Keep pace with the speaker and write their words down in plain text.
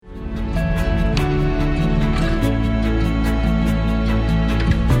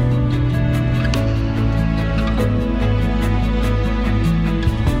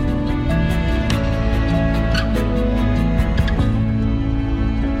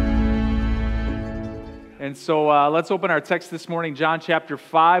And so let's open our text this morning, John chapter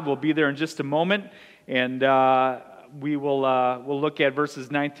 5. We'll be there in just a moment. And we'll look at verses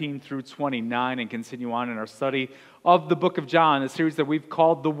 19 through 29 and continue on in our study of the book of John, a series that we've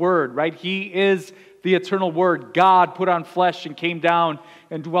called The Word, right? He is the eternal Word. God put on flesh and came down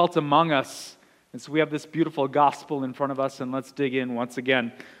and dwelt among us. And so we have this beautiful gospel in front of us, and let's dig in once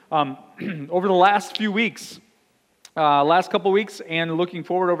again. Over the last few weeks, last couple weeks, and looking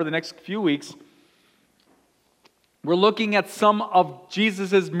forward over the next few weeks, we're looking at some of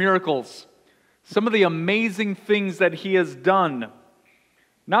Jesus' miracles, some of the amazing things that he has done,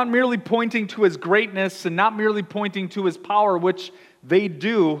 not merely pointing to his greatness and not merely pointing to his power, which they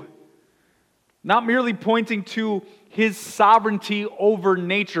do, not merely pointing to his sovereignty over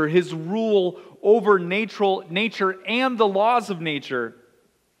nature, his rule over nature and the laws of nature,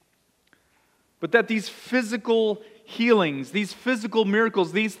 but that these physical healings, these physical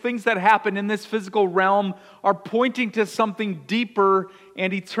miracles, these things that happen in this physical realm are pointing to something deeper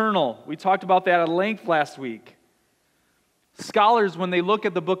and eternal. We talked about that at length last week. Scholars, when they look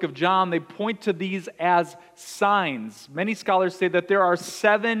at the book of John, they point to these as signs. Many scholars say that there are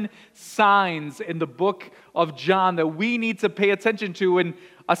 7 signs in the book of John that we need to pay attention to. And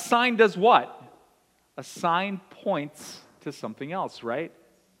a sign does what? A sign points to something else, right?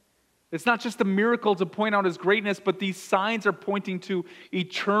 It's not just a miracle to point out his greatness, but these signs are pointing to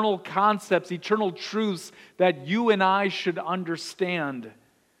eternal concepts, eternal truths that you and I should understand.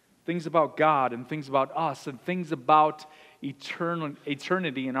 Things about God and things about us and things about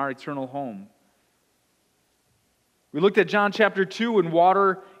eternity in our eternal home. We looked at John chapter 2 and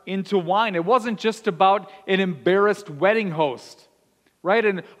water into wine. It wasn't just about an embarrassed wedding host, right?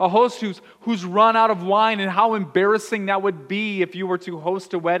 And a host who's run out of wine, and how embarrassing that would be if you were to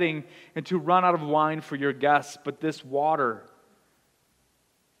host a wedding and to run out of wine for your guests. But this water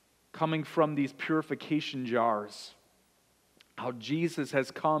coming from these purification jars, how Jesus has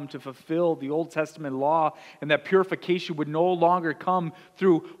come to fulfill the Old Testament law, and that purification would no longer come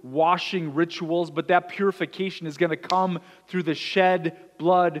through washing rituals, but that purification is going to come through the shed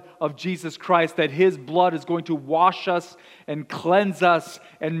blood of Jesus Christ, that his blood is going to wash us and cleanse us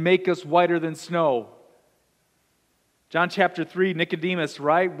and make us whiter than snow. John chapter 3, Nicodemus,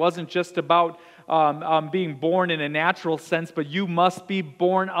 right, wasn't just about being born in a natural sense, but you must be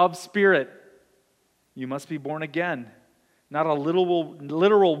born of spirit. You must be born again. Not a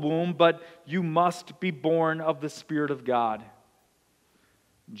literal womb, but you must be born of the Spirit of God.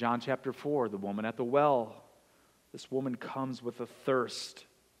 John chapter 4, the woman at the well. This woman comes with a thirst.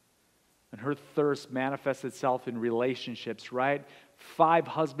 And her thirst manifests itself in relationships, right? 5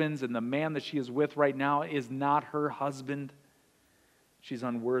 husbands, and the man that she is with right now is not her husband. She's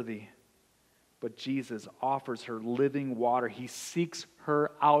unworthy. But Jesus offers her living water. He seeks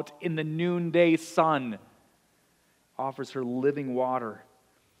her out in the noonday sun. Offers her living water.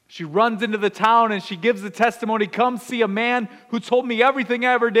 She runs into the town and she gives the testimony, "Come see a man who told me everything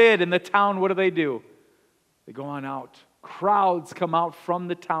I ever did." In the town, what do? They go on out. Crowds come out from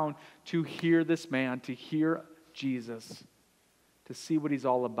the town to hear this man, to hear Jesus, to see what he's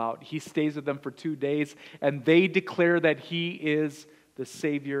all about. He stays with them for 2 days, and they declare that he is the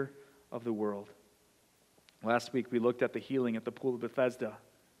Savior of the world. Last week we looked at the healing at the pool of Bethesda.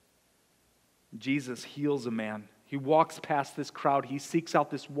 Jesus heals a man. He walks past this crowd. He seeks out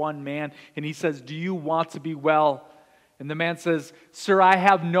this one man, and he says, "Do you want to be well?" And the man says, "Sir, I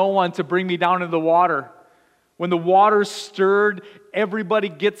have no one to bring me down into the water. When the water stirred, everybody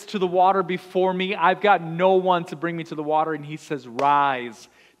gets to the water before me. I've got no one to bring me to the water." And he says, "Rise,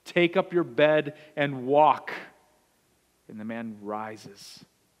 take up your bed and walk." And the man rises.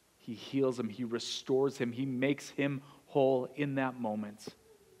 He heals him. He restores him. He makes him whole in that moment.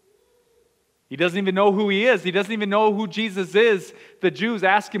 He doesn't even know who he is. He doesn't even know who Jesus is. The Jews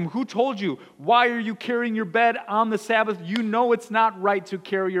ask him, "Who told you? Why are you carrying your bed on the Sabbath? You know it's not right to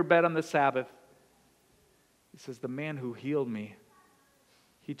carry your bed on the Sabbath." He says, "The man who healed me,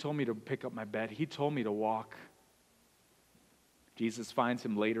 he told me to pick up my bed. He told me to walk." Jesus finds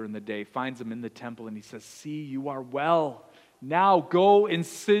him later in the day, finds him in the temple, and he says, "See, you are well. Now go and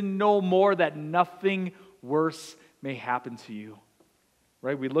sin no more, that nothing worse may happen to you."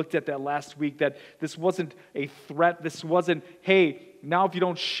 Right? We looked at that last week, that this wasn't a threat. This wasn't, "Hey, now if you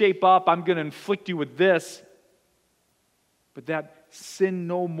don't shape up, I'm going to inflict you with this." But that sin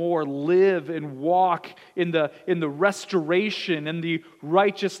no more, live and walk in the restoration and the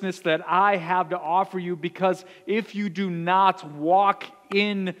righteousness that I have to offer you, because if you do not walk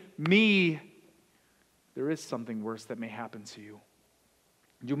in me, there is something worse that may happen to you.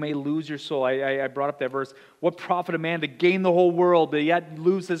 You may lose your soul. I brought up that verse. What profit a man to gain the whole world, but yet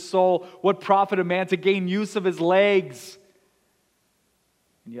lose his soul? What profit a man to gain use of his legs,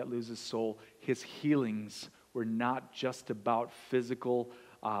 and yet lose his soul? His healings were not just about physical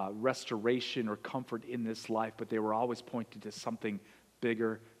restoration or comfort in this life, but they were always pointing to something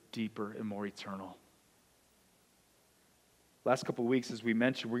bigger, deeper, and more eternal. Last couple of weeks, as we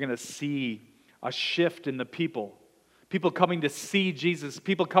mentioned, we're going to see a shift in the people. People coming to see Jesus,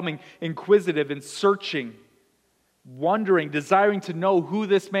 people coming inquisitive and searching, wondering, desiring to know who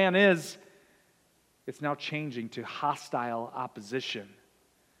this man is. It's now changing to hostile opposition.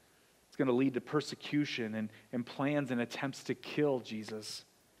 It's going to lead to persecution and plans and attempts to kill Jesus.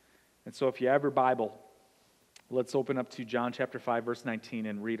 And so if you have your Bible, let's open up to John chapter 5, verse 19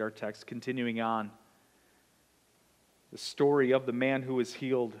 and read our text, continuing on. The story of the man who was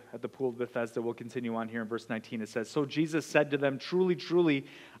healed at the pool of Bethesda will continue on here in verse 19. It says, "So Jesus said to them, 'Truly, truly,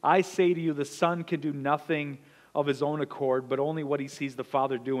 I say to you, the Son can do nothing of his own accord, but only what he sees the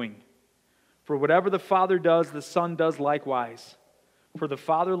Father doing. For whatever the Father does, the Son does likewise. For the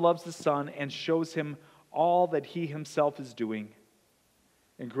Father loves the Son and shows him all that he himself is doing.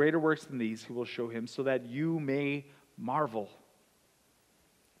 And greater works than these he will show him, so that you may marvel.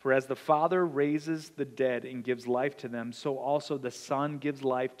 For as the Father raises the dead and gives life to them, so also the Son gives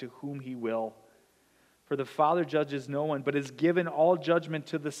life to whom he will. For the Father judges no one, but has given all judgment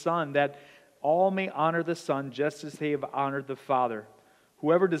to the Son, that all may honor the Son just as they have honored the Father.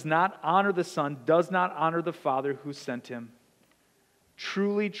 Whoever does not honor the Son does not honor the Father who sent him.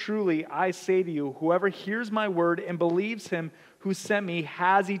 Truly, truly, I say to you, whoever hears my word and believes him who sent me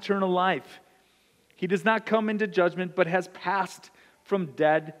has eternal life. He does not come into judgment, but has passed from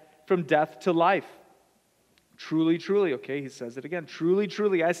death to life. Truly, truly," okay, he says it again. "Truly,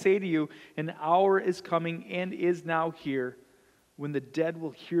 truly, I say to you, an hour is coming and is now here, when the dead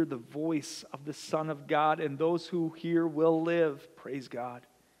will hear the voice of the Son of God, and those who hear will live." Praise God.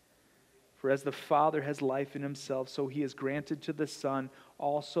 "For as the Father has life in himself, so he has granted to the Son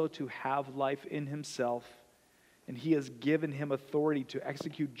also to have life in himself. And he has given him authority to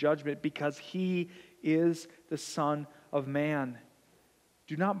execute judgment, because he is the Son of Man.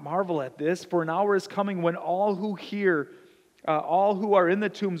 Do not marvel at this, for an hour is coming when all who are in the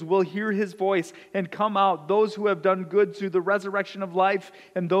tombs will hear his voice and come out, those who have done good to the resurrection of life,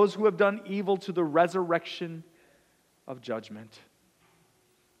 and those who have done evil to the resurrection of judgment."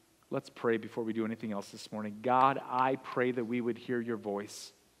 Let's pray before we do anything else this morning. God, I pray that we would hear your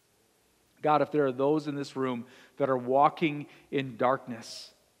voice. God, if there are those in this room that are walking in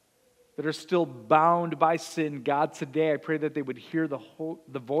darkness, that are still bound by sin, God, today I pray that they would hear the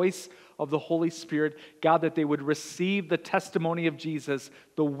voice of the Holy Spirit. God, that they would receive the testimony of Jesus,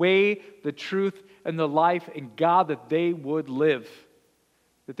 the way, the truth, and the life, and God, that they would live,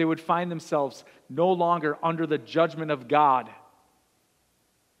 that they would find themselves no longer under the judgment of God,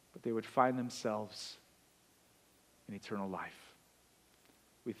 but they would find themselves in eternal life.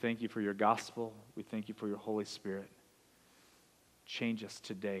 We thank you for your gospel. We thank you for your Holy Spirit. Change us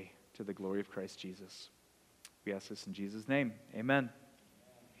today to the glory of Christ Jesus. We ask this in Jesus' name. Amen.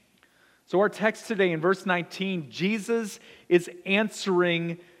 So our text today in verse 19, Jesus is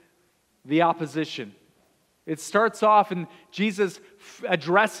answering the opposition. It starts off and Jesus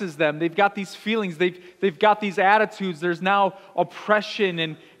addresses them. They've got these feelings. They've got these attitudes. There's now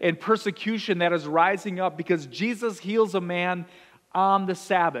oppression and persecution that is rising up because Jesus heals a man on the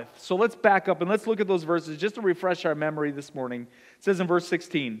Sabbath. So let's back up and let's look at those verses just to refresh our memory this morning. It says in verse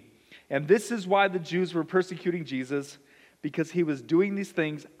 16, "And this is why the Jews were persecuting Jesus, because he was doing these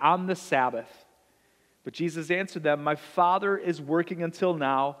things on the Sabbath. But Jesus answered them, 'My Father is working until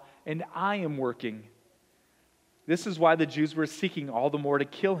now, and I am working.' This is why the Jews were seeking all the more to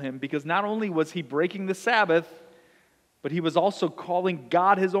kill him, because not only was he breaking the Sabbath, but he was also calling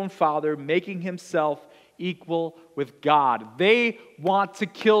God his own Father, making himself equal with God." They want to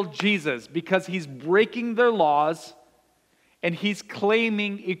kill Jesus because he's breaking their laws and he's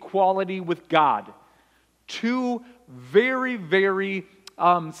claiming equality with God. Two very, very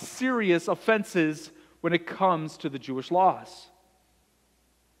serious offenses when it comes to the Jewish laws.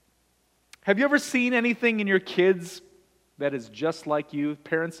 Have you ever seen anything in your kids that is just like you?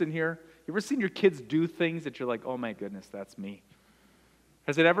 Parents in here, you ever seen your kids do things that you're like, oh my goodness, that's me?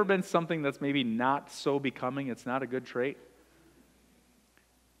 Has it ever been something that's maybe not so becoming? It's not a good trait?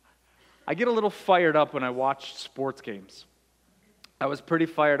 I get a little fired up when I watch sports games. I was pretty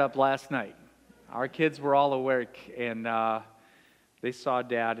fired up last night. Our kids were all awake, and they saw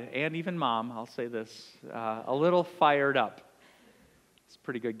Dad, and even Mom, I'll say this, a little fired up. It's a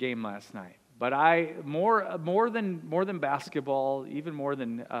pretty good game last night. But more than basketball, even more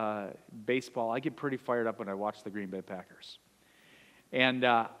than baseball, I get pretty fired up when I watch the Green Bay Packers. And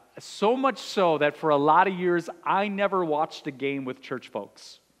so much so that for a lot of years, I never watched a game with church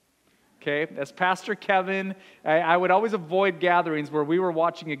folks. Okay, as Pastor Kevin, I would always avoid gatherings where we were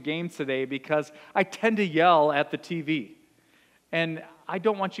watching a game today because I tend to yell at the TV. And I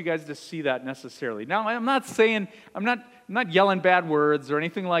don't want you guys to see that necessarily. Now, I'm not yelling bad words or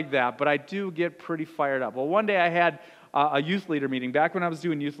anything like that, but I do get pretty fired up. Well, one day I had a youth leader meeting. Back when I was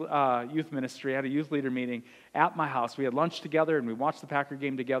doing youth ministry, I had a youth leader meeting at my house. We had lunch together, and we watched the Packer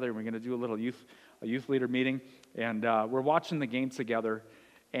game together, and we're going to do a little youth leader meeting. And we're watching the game together.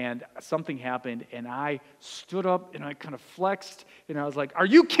 And something happened, and I stood up, and I kind of flexed, and I was like, "Are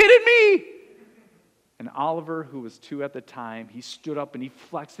you kidding me?" And Oliver, who was 2 at the time, he stood up, and he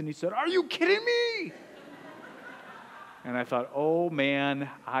flexed, and he said, "Are you kidding me?" And I thought, oh, man,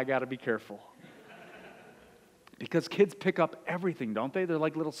 I got to be careful. Because kids pick up everything, don't they? They're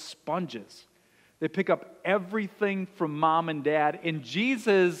like little sponges. They pick up everything from mom and dad. And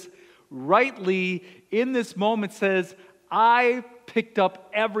Jesus, rightly, in this moment says, I picked up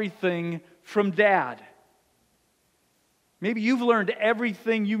everything from Dad. Maybe you've learned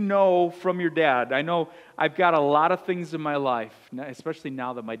everything you know from your dad. I know I've got a lot of things in my life, especially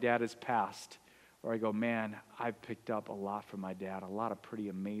now that my dad has passed, where I go, man, I've picked up a lot from my dad, a lot of pretty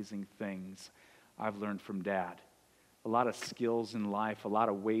amazing things I've learned from Dad. A lot of skills in life, a lot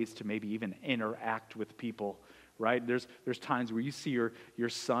of ways to maybe even interact with people. Right? There's times where you see your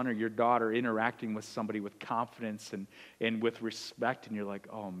son or your daughter interacting with somebody with confidence and with respect, and you're like,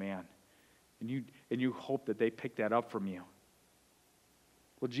 oh man. And you hope that they pick that up from you.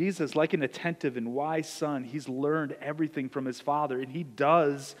 Well, Jesus, like an attentive and wise son, he's learned everything from his Father, and he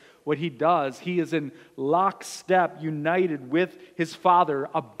does what he does. He is in lockstep, united with his Father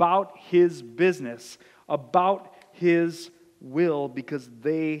about his business, about his will, because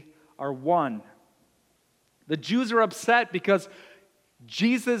they are one. The Jews are upset because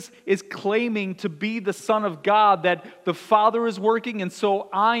Jesus is claiming to be the Son of God, that the Father is working and so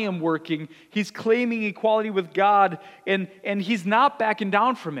I am working. He's claiming equality with God, and he's not backing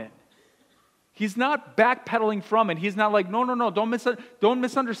down from it. He's not backpedaling from it. He's not like, no, don't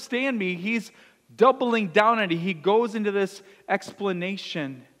misunderstand me. He's doubling down on it. He goes into this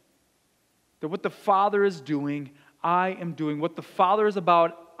explanation that what the Father is doing, I am doing. What the Father is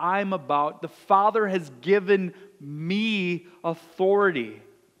about, I'm about. The Father has given me authority.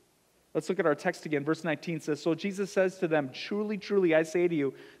 Let's look at our text again. Verse 19 says, so Jesus says to them, truly, truly, I say to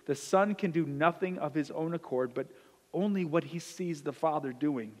you, the Son can do nothing of his own accord, but only what he sees the Father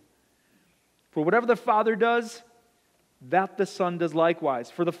doing. For whatever the Father does, that the Son does likewise.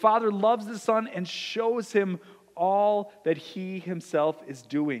 For the Father loves the Son and shows him all that he himself is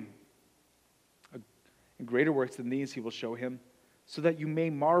doing. And greater works than these he will show him, so that you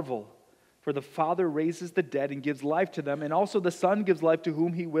may marvel. For the Father raises the dead and gives life to them, and also the Son gives life to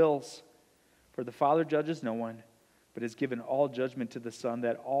whom he wills. For the Father judges no one, but has given all judgment to the Son,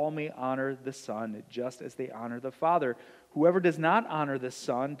 that all may honor the Son, just as they honor the Father. Whoever does not honor the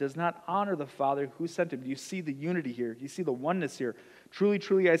Son does not honor the Father who sent him. Do you see the unity here? Do you see the oneness here? Truly,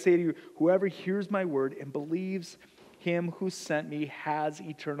 truly, I say to you, whoever hears my word and believes him who sent me has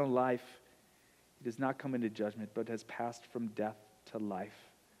eternal life. He does not come into judgment, but has passed from death to life.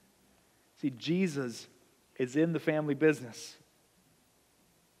 See, Jesus is in the family business.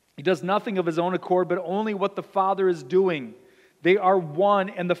 He does nothing of his own accord, but only what the Father is doing. They are one,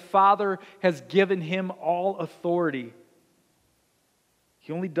 and the Father has given him all authority.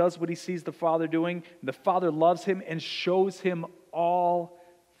 He only does what he sees the Father doing. The Father loves him and shows him all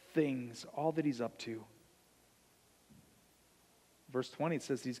things, all that he's up to. Verse 20, it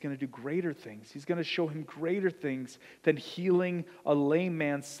says he's going to do greater things. He's going to show him greater things than healing a lame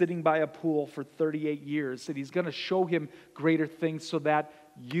man sitting by a pool for 38 years. And he's going to show him greater things so that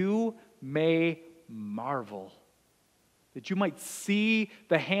you may marvel. That you might see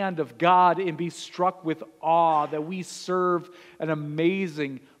the hand of God and be struck with awe that we serve an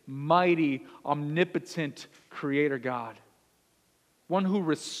amazing, mighty, omnipotent Creator God. One who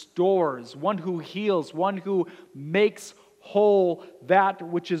restores, one who heals, one who makes whole that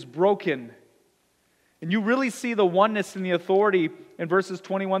which is broken. And you really see the oneness and the authority in verses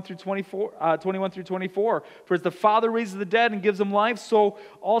 21 through 24. For as the Father raises the dead and gives them life, so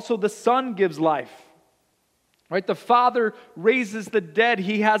also the Son gives life. Right? The Father raises the dead.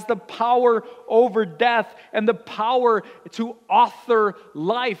 He has the power over death and the power to author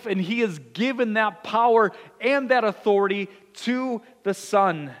life. And he has given that power and that authority to the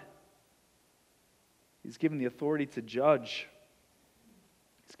Son. He's given the authority to judge.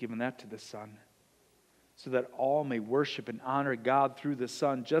 He's given that to the Son, so that all may worship and honor God through the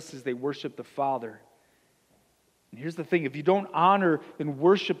Son, just as they worship the Father. And here's the thing, if you don't honor and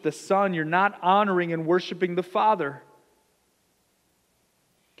worship the Son, you're not honoring and worshiping the Father.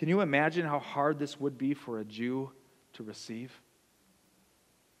 Can you imagine how hard this would be for a Jew to receive?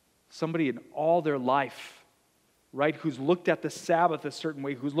 Somebody in all their life, right, who's looked at the Sabbath a certain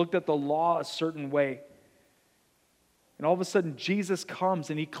way, who's looked at the law a certain way. And all of a sudden, Jesus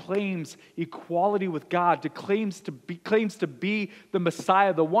comes and he claims equality with God, claims to be the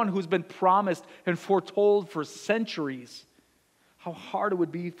Messiah, the one who's been promised and foretold for centuries. How hard it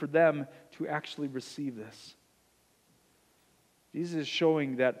would be for them to actually receive this. Jesus is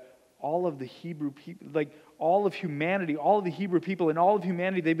showing that all of the Hebrew people, like all of humanity, all of the Hebrew people and all of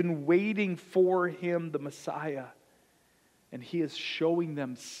humanity, they've been waiting for him, the Messiah. And he is showing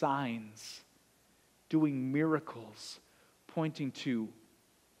them signs, doing miracles, pointing to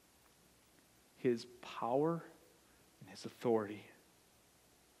his power and his authority.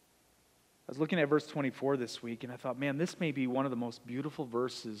 I was looking at verse 24 this week, and I thought, man, this may be one of the most beautiful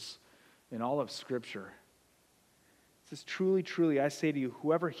verses in all of Scripture. It says, truly, truly, I say to you,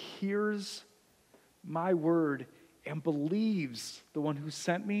 whoever hears my word and believes the one who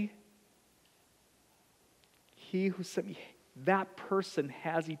sent me, he who sent me, that person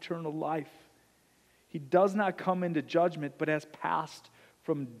has eternal life. He does not come into judgment, but has passed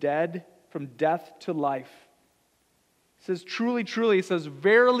from death to life. It says, truly, truly. It says,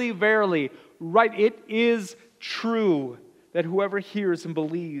 verily, verily. Right, it is true that whoever hears and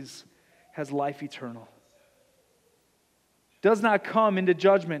believes has life eternal. Does not come into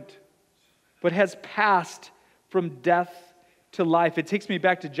judgment, but has passed from death to life. It takes me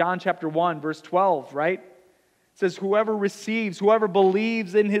back to John chapter 1, verse 12, right? It says, whoever receives, whoever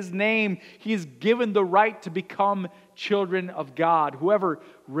believes in his name, he is given the right to become children of God. Whoever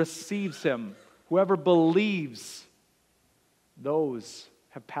receives him, whoever believes, those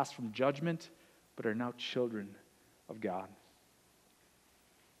have passed from judgment, but are now children of God.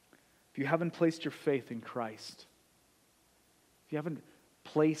 If you haven't placed your faith in Christ, if you haven't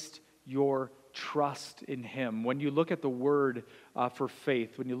placed your trust in him, when you look at the word for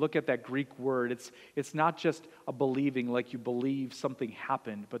faith, when you look at that Greek word, it's not just a believing like you believe something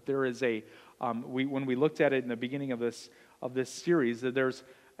happened, but there is when we looked at it in the beginning of this series, that there's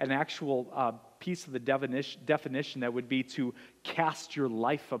an actual piece of the definition that would be to cast your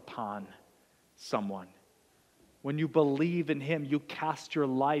life upon someone. When you believe in him, you cast your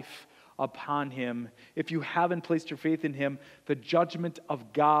life upon him. If you haven't placed your faith in him, the judgment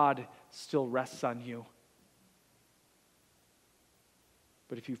of God still rests on you.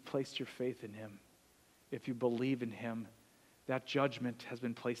 But if you've placed your faith in him, if you believe in him, that judgment has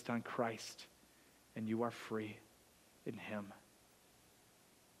been placed on Christ, and you are free in him.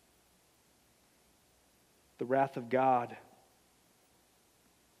 The wrath of God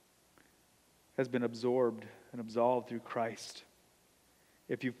has been absorbed and absolved through Christ.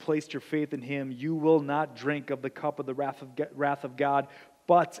 If you've placed your faith in him, you will not drink of the cup of the wrath of God.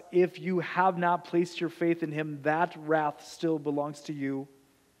 But if you have not placed your faith in him, that wrath still belongs to you.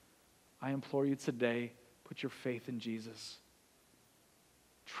 I implore you today, put your faith in Jesus.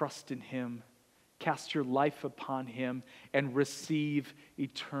 Trust in him. Cast your life upon him and receive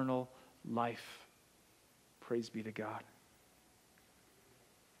eternal life. Praise be to God.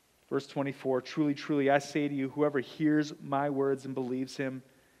 Verse 24, truly, truly, I say to you, whoever hears my words and believes him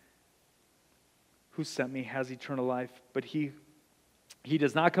who sent me has eternal life. But he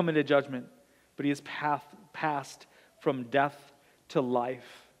does not come into judgment, but he is passed from death to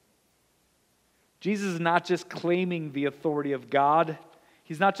life. Jesus is not just claiming the authority of God.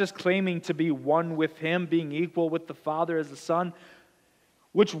 He's not just claiming to be one with him, being equal with the Father as the Son,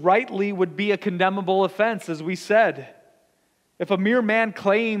 which rightly would be a condemnable offense, as we said. If a mere man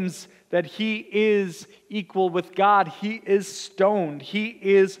claims that he is equal with God, he is stoned. He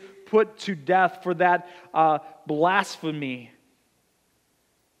is put to death for that blasphemy.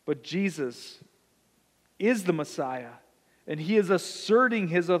 But Jesus is the Messiah, and he is asserting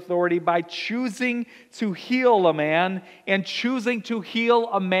his authority by choosing to heal a man and choosing to heal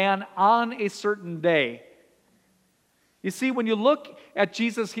a man on a certain day. You see, when you look at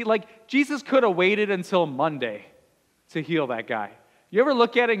Jesus, Jesus could have waited until Monday to heal that guy. You ever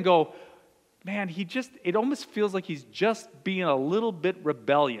look at it and go, man, it almost feels like he's just being a little bit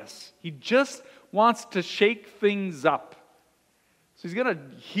rebellious. He just wants to shake things up. So he's going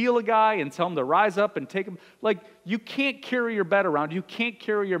to heal a guy and tell him to rise up and take him. Like, you can't carry your bed around. You can't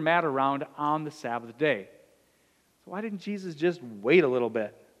carry your mat around on the Sabbath day. So why didn't Jesus just wait a little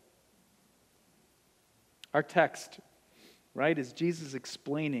bit? Our text right? Is Jesus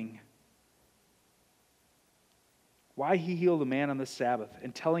explaining why he healed a man on the Sabbath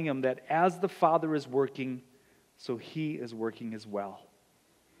and telling him that as the Father is working, so he is working as well.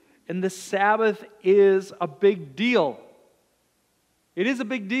 And the Sabbath is a big deal. It is a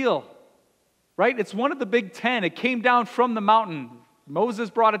big deal, right? It's one of the big 10. It came down from the mountain. Moses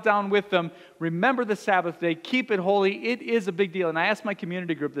brought it down with them. Remember the Sabbath day. Keep it holy. It is a big deal. And I asked my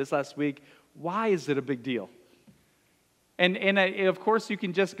community group this last week, why is it a big deal? And of course you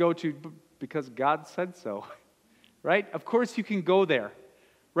can just go to, because God said so, right? Of course you can go there,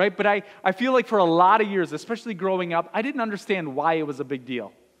 right? But I feel like for a lot of years, especially growing up, I didn't understand why it was a big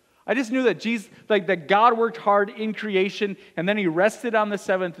deal. I just knew that Jesus, that God worked hard in creation, and then he rested on the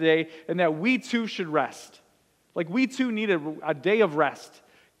seventh day, and that we too should rest. Like we too need a day of rest.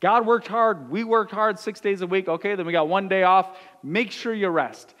 God worked hard, we worked hard 6 days a week. Okay, then we got 1 day off. Make sure you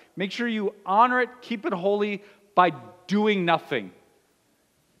rest. Make sure you honor it, keep it holy by doing nothing.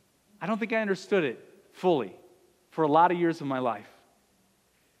 I don't think I understood it fully for a lot of years of my life.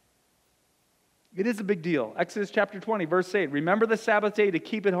 It is a big deal. Exodus chapter 20, verse 8. Remember the Sabbath day to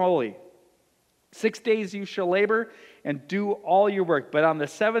keep it holy. 6 days you shall labor and do all your work. But on the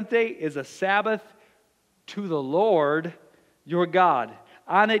seventh day is a Sabbath to the Lord your God.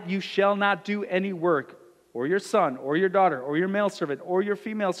 On it you shall not do any work, or your son, or your daughter, or your male servant, or your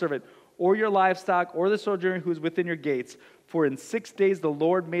female servant, or your livestock, or the sojourner who is within your gates. For in 6 days the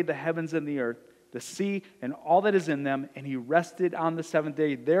Lord made the heavens and the earth, the sea, and all that is in them, and he rested on the seventh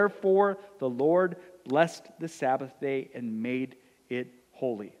day. Therefore the Lord blessed the Sabbath day and made it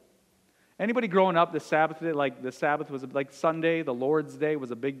holy. Anybody growing up, the Sabbath day, like the Sabbath was like Sunday, the Lord's Day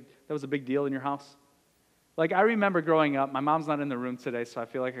was a big deal in your house? Like I remember growing up, my mom's not in the room today, so I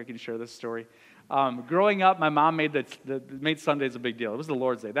feel like I can share this story. Growing up, my mom made Sundays a big deal. It was the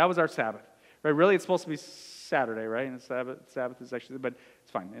Lord's Day. That was our Sabbath. Right? Really, it's supposed to be Saturday, right? And Sabbath is actually, but it's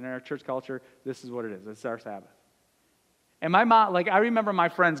fine. In our church culture, this is what it is. It's our Sabbath. And my mom, I remember my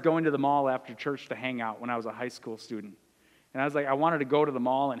friends going to the mall after church to hang out when I was a high school student. And I was like, I wanted to go to the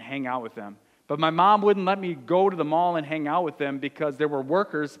mall and hang out with them. But my mom wouldn't let me go to the mall and hang out with them because there were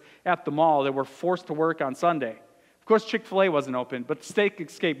workers at the mall that were forced to work on Sunday. Of course, Chick-fil-A wasn't open, but Steak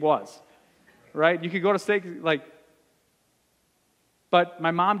Escape was, right? You could go to but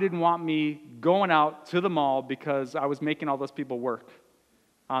my mom didn't want me going out to the mall because I was making all those people work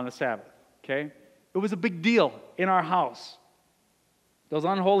on the Sabbath, okay? It was a big deal in our house. Those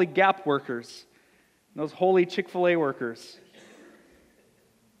unholy Gap workers, those holy Chick-fil-A workers.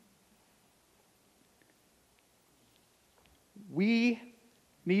 We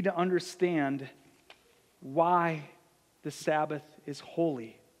need to understand why the Sabbath is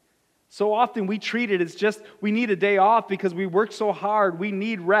holy. So often we treat it as just, we need a day off because we work so hard. We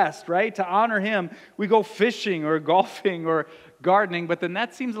need rest, right? To honor him, we go fishing or golfing or gardening, but then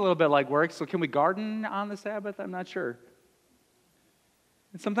that seems a little bit like work. So can we garden on the Sabbath? I'm not sure.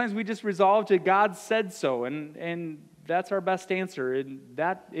 And sometimes we just resolve to God said so, and that's our best answer. And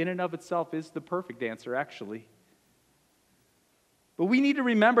that in and of itself is the perfect answer, actually. But we need to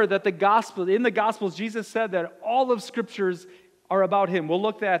remember that in the Gospels, Jesus said that all of Scriptures are about him. We'll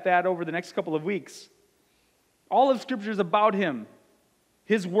look at that over the next couple of weeks. All of Scripture is about him,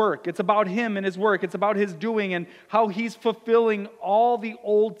 his work. It's about him and his work. It's about his doing and how he's fulfilling all the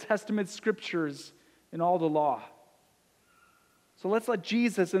Old Testament Scriptures and all the law. So let's let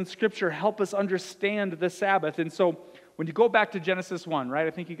Jesus and Scripture help us understand the Sabbath. And so when you go back to Genesis 1, right,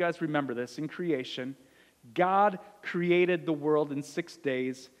 I think you guys remember this, in creation, God created the world in 6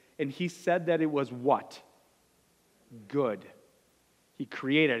 days, and he said that it was what? Good. He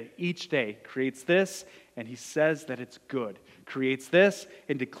created it each day, creates this, and he says that it's good. Creates this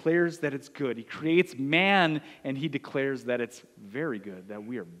and declares that it's good. He creates man, and he declares that it's very good, that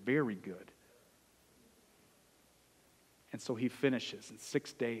we are very good. And so he finishes in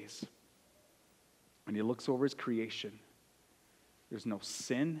 6 days, and he looks over his creation. There's no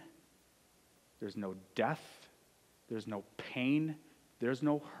sin. There's no death. There's no pain. There's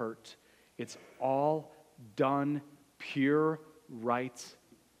no hurt. It's all done pure, right,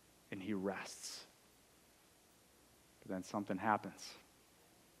 and he rests. But then something happens.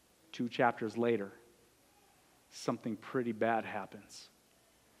 2 chapters later, something pretty bad happens.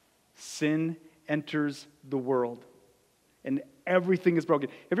 Sin enters the world, and everything is broken.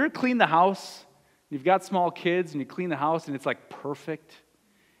 Have you ever cleaned the house? You've got small kids, and you clean the house, and it's like perfect.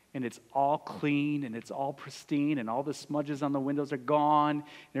 And it's all clean, and it's all pristine, and all the smudges on the windows are gone,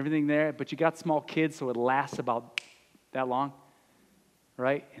 and everything there. But you got small kids, so it lasts about that long,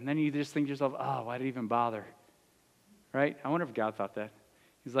 right? And then you just think to yourself, oh, why did I even bother, right? I wonder if God thought that.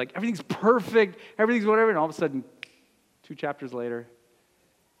 He's like, everything's perfect, everything's whatever, and all of a sudden, 2 chapters later,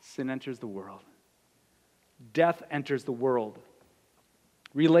 sin enters the world. Death enters the world.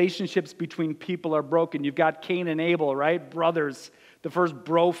 Relationships between people are broken. You've got Cain and Abel, right? Brothers, the first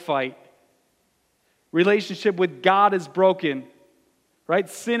bro fight. Relationship with God is broken, right?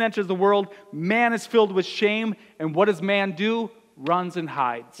 Sin enters the world. Man is filled with shame. And what does man do? Runs and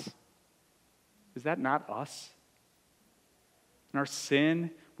hides. Is that not us? In our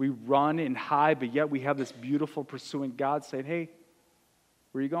sin, we run and hide, but yet we have this beautiful pursuing God saying, hey,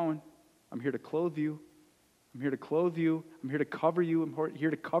 where are you going? I'm here to clothe you. I'm here to clothe you. I'm here to cover you. I'm here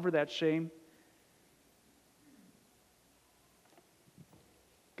to cover that shame.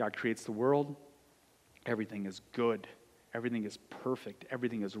 God creates the world. Everything is good. Everything is perfect.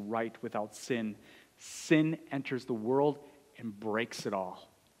 Everything is right without sin. Sin enters the world and breaks it all.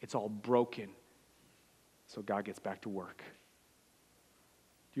 It's all broken. So God gets back to work.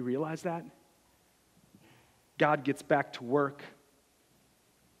 Do you realize that? God gets back to work.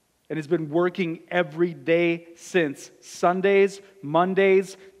 And has been working every day since. Sundays,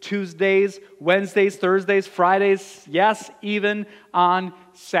 Mondays, Tuesdays, Wednesdays, Thursdays, Fridays, yes, even on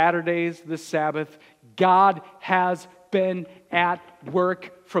Saturdays, the Sabbath. God has been at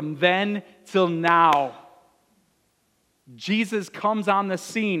work from then till now. Jesus comes on the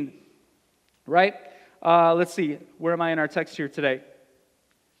scene, right? Let's see, where am I in our text here today?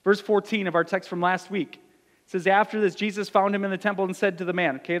 Verse 14 of our text from last week. It says, after this, Jesus found him in the temple and said to the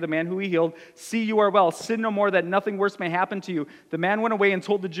man, the man who he healed, see, you are well. Sin no more, that nothing worse may happen to you. The man went away and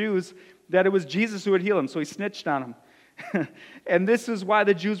told the Jews that it was Jesus who had healed him, so he snitched on him. And this is why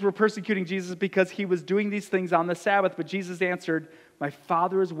the Jews were persecuting Jesus, because he was doing these things on the Sabbath. But Jesus answered, my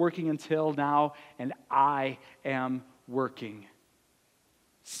Father is working until now, and I am working.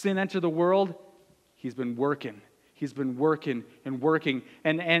 Sin entered the world, he's been working. He's been working and working.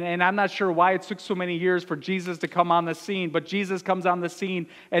 And I'm not sure why it took so many years for Jesus to come on the scene, but Jesus comes on the scene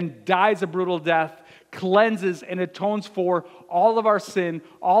and dies a brutal death, cleanses and atones for all of our sin,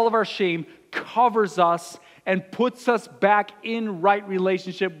 all of our shame, covers us, and puts us back in right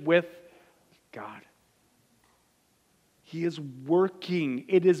relationship with God. He is working.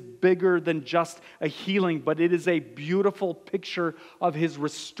 It is bigger than just a healing, but it is a beautiful picture of his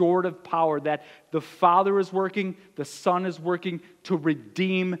restorative power, that the Father is working, the Son is working to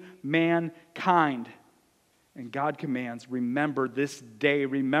redeem mankind. And God commands, remember this day,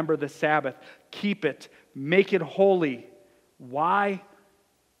 remember the Sabbath, keep it, make it holy. Why?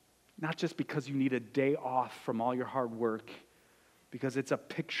 Not just because you need a day off from all your hard work, because it's a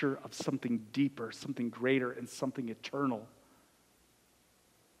picture of something deeper, something greater, and something eternal.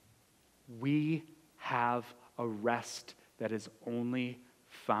 We have a rest that is only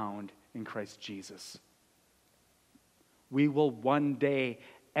found in Christ Jesus. We will one day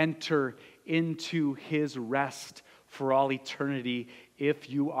enter into his rest for all eternity if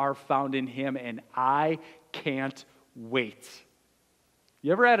you are found in him, and I can't wait.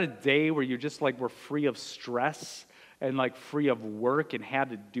 You ever had a day where you just were free of stress and free of work and had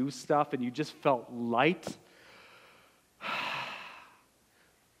to do stuff and you just felt light?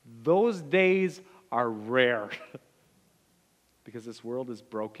 Those days are rare because this world is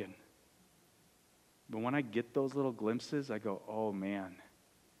broken. But when I get those little glimpses, I go, oh man,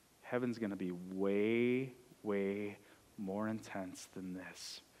 heaven's going to be way, way more intense than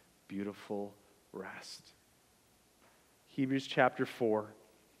this beautiful rest. Hebrews chapter 4,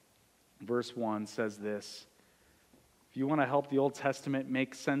 verse 1 says this. If you want to help the Old Testament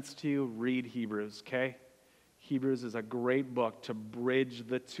make sense to you, read Hebrews, okay? Hebrews is a great book to bridge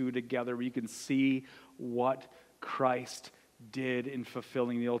the two together where you can see what Christ did in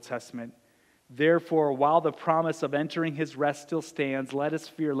fulfilling the Old Testament. Therefore, while the promise of entering his rest still stands, let us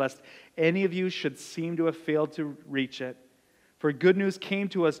fear lest any of you should seem to have failed to reach it. For good news came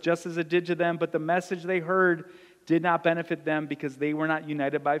to us just as it did to them, but the message they heard did not benefit them because they were not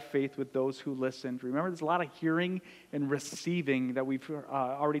united by faith with those who listened. Remember, there's a lot of hearing and receiving that we've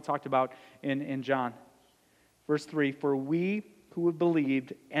already talked about in John. Verse 3, for we who have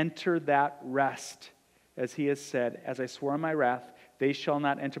believed enter that rest, as he has said, as I swore in my wrath, they shall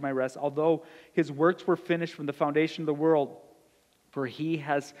not enter my rest, although his works were finished from the foundation of the world. For he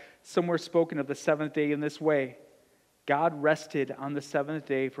has somewhere spoken of the seventh day in this way. God rested on the seventh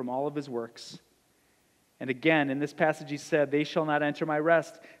day from all of his works. And again, in this passage he said, they shall not enter my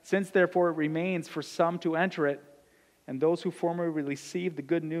rest. Since therefore it remains for some to enter it, and those who formerly received the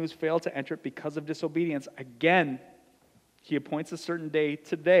good news failed to enter it because of disobedience. Again, he appoints a certain day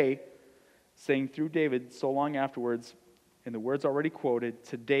today, saying through David so long afterwards, in the words already quoted,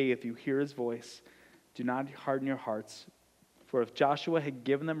 today if you hear his voice, do not harden your hearts. For if Joshua had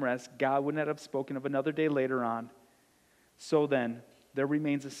given them rest, God would not have spoken of another day later on. So then, there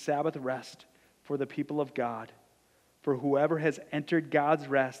remains a Sabbath rest for the people of God. For whoever has entered God's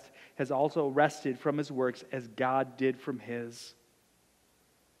rest has also rested from his works as God did from his.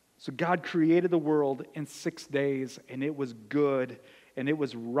 So God created the world in 6 days, and it was good, and it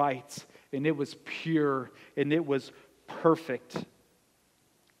was right, and it was pure, and it was perfect.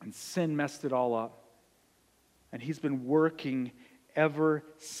 And sin messed it all up. And he's been working ever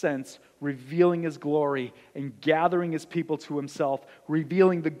since, revealing his glory and gathering his people to himself,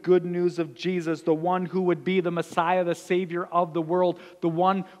 revealing the good news of Jesus, the one who would be the Messiah, the Savior of the world, the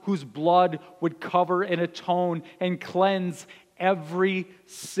one whose blood would cover and atone and cleanse every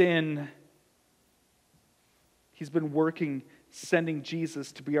sin. He's been working, sending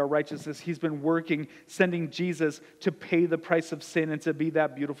Jesus to be our righteousness. He's been working, sending Jesus to pay the price of sin and to be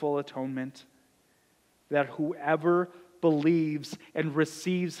that beautiful atonement. That whoever believes and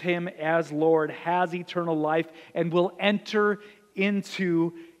receives him as Lord has eternal life and will enter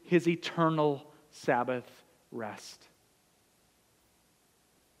into his eternal Sabbath rest.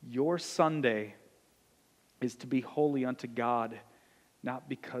 Your Sunday is to be holy unto God, not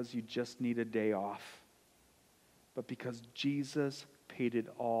because you just need a day off, but because Jesus paid it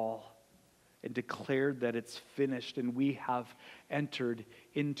all and declared that it's finished and we have entered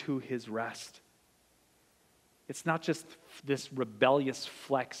into his rest. It's not just this rebellious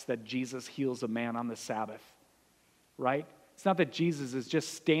flex that Jesus heals a man on the Sabbath, right? It's not that Jesus is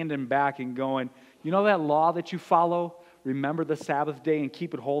just standing back and going, you know that law that you follow? Remember the Sabbath day and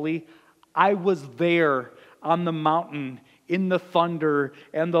keep it holy? I was there on the mountain in the thunder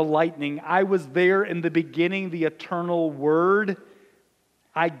and the lightning. I was there in the beginning, the eternal word.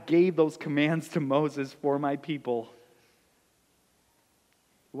 I gave those commands to Moses for my people.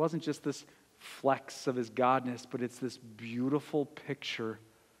 It wasn't just this flex of his godness, but it's this beautiful picture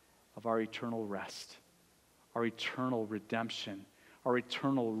of our eternal rest, our eternal redemption, our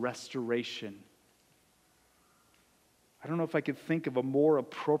eternal restoration. I don't know if I could think of a more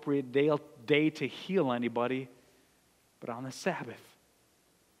appropriate day to heal anybody, but on the Sabbath.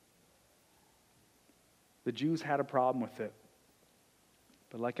 The Jews had a problem with it.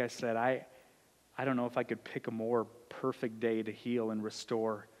 But like I said, I don't know if I could pick a more perfect day to heal and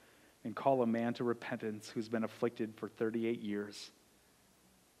restore and call a man to repentance who's been afflicted for 38 years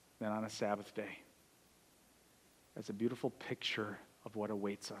than on a Sabbath day. That's a beautiful picture of what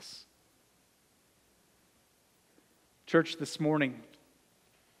awaits us. Church, this morning,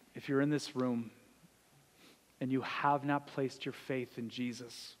 if you're in this room and you have not placed your faith in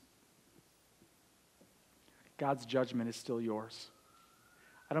Jesus, God's judgment is still yours.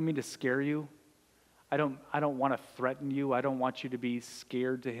 I don't mean to scare you. I don't want to threaten you. I don't want you to be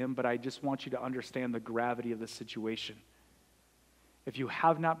scared to him, but I just want you to understand the gravity of the situation. If you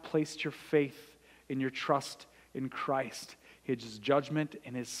have not placed your faith and your trust in Christ, his judgment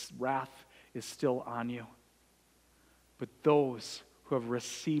and his wrath is still on you. But those who have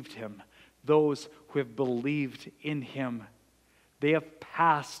received him, those who have believed in him, they have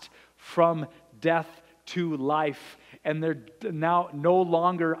passed from death to life, and they're now no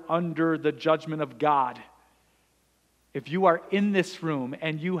longer under the judgment of God. If you are in this room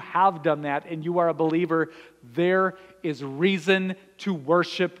and you have done that and you are a believer, there is reason to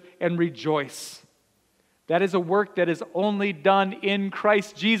worship and rejoice. That is a work that is only done in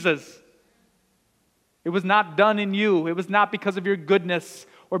Christ Jesus. It was not done in you. It was not because of your goodness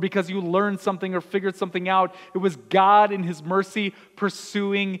or because you learned something or figured something out. It was God in his mercy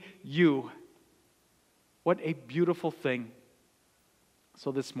pursuing you. What a beautiful thing.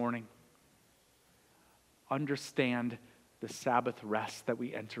 So this morning, understand the Sabbath rest that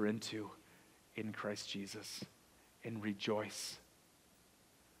we enter into in Christ Jesus and rejoice.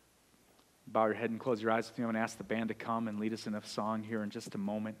 Bow your head and close your eyes with me. I'm going to ask the band to come and lead us in a song here in just a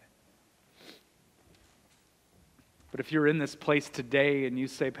moment. But if you're in this place today and you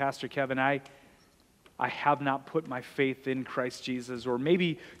say, Pastor Kevin, I have not put my faith in Christ Jesus, or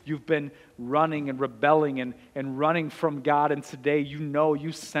maybe you've been running and rebelling and running from God, and today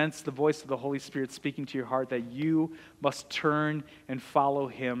you sense the voice of the Holy Spirit speaking to your heart that you must turn and follow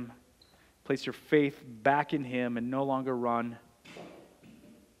him. Place your faith back in him and no longer run.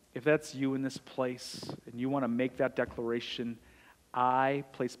 If that's you in this place and you want to make that declaration, I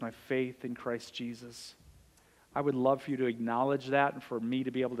place my faith in Christ Jesus, I would love for you to acknowledge that and for me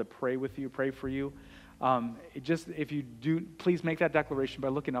to be able to pray with you, pray for you. If you do, please make that declaration by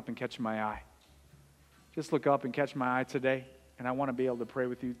looking up and catching my eye. Just look up and catch my eye today, and I want to be able to pray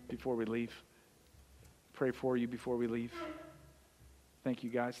with you before we leave. Pray for you before we leave. Thank you,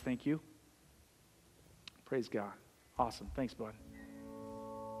 guys. Thank you. Praise God. Awesome. Thanks, bud.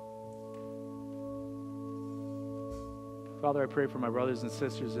 Father, I pray for my brothers and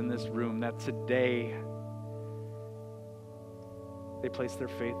sisters in this room that today they place their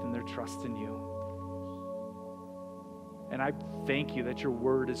faith and their trust in you. And I thank you that your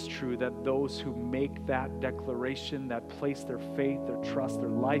word is true, that those who make that declaration, that place their faith, their trust, their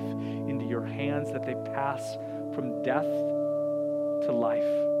life into your hands, that they pass from death to life.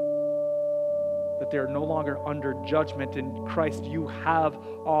 That they are no longer under judgment. In Christ, you have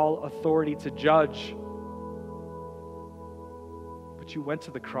all authority to judge. But you went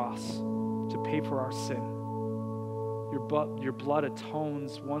to the cross to pay for our sin. Your blood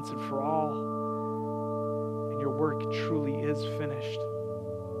atones once and for all. Your work truly is finished.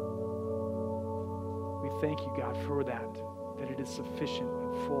 We thank you, God, for that it is sufficient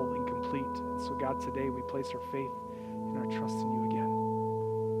and full and complete. And so, God, today we place our faith and our trust in you again.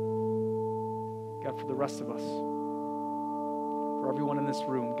 God, for the rest of us, for everyone in this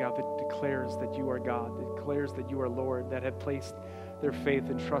room, God, that declares that you are God, that declares that you are Lord, that have placed their faith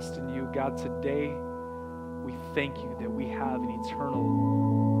and trust in you, God, today we thank you that we have an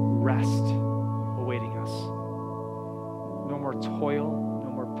eternal rest awaiting us. No more toil, no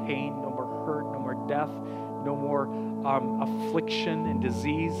more pain, no more hurt, no more death, no more affliction and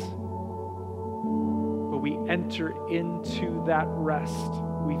disease. But we enter into that rest.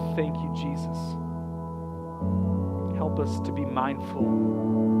 We thank you, Jesus. Help us to be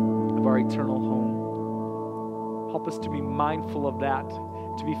mindful of our eternal home. Help us to be mindful of that,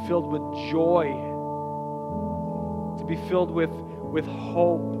 to be filled with joy, to be filled with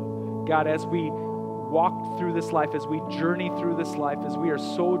hope. God, as we walk through this life, as we journey through this life, as we are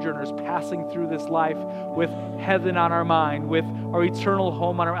sojourners passing through this life with heaven on our mind, with our eternal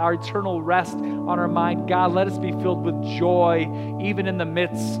home on our eternal rest on our mind, God, let us be filled with joy even in the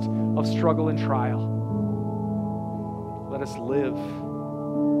midst of struggle and trial. Let us live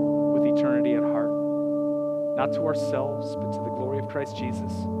with eternity at heart, not to ourselves, but to the glory of Christ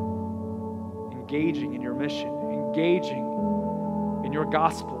Jesus, engaging in your mission, engaging in your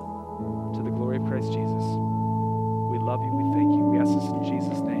gospel, to the glory of Christ Jesus. We love you. We thank you. We ask this in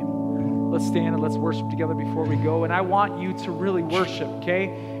Jesus' name. Let's stand and let's worship together before we go. And I want you to really worship, okay?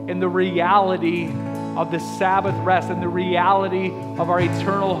 In the reality of the Sabbath rest and the reality of our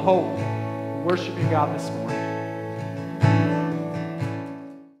eternal hope. Worshiping God this morning.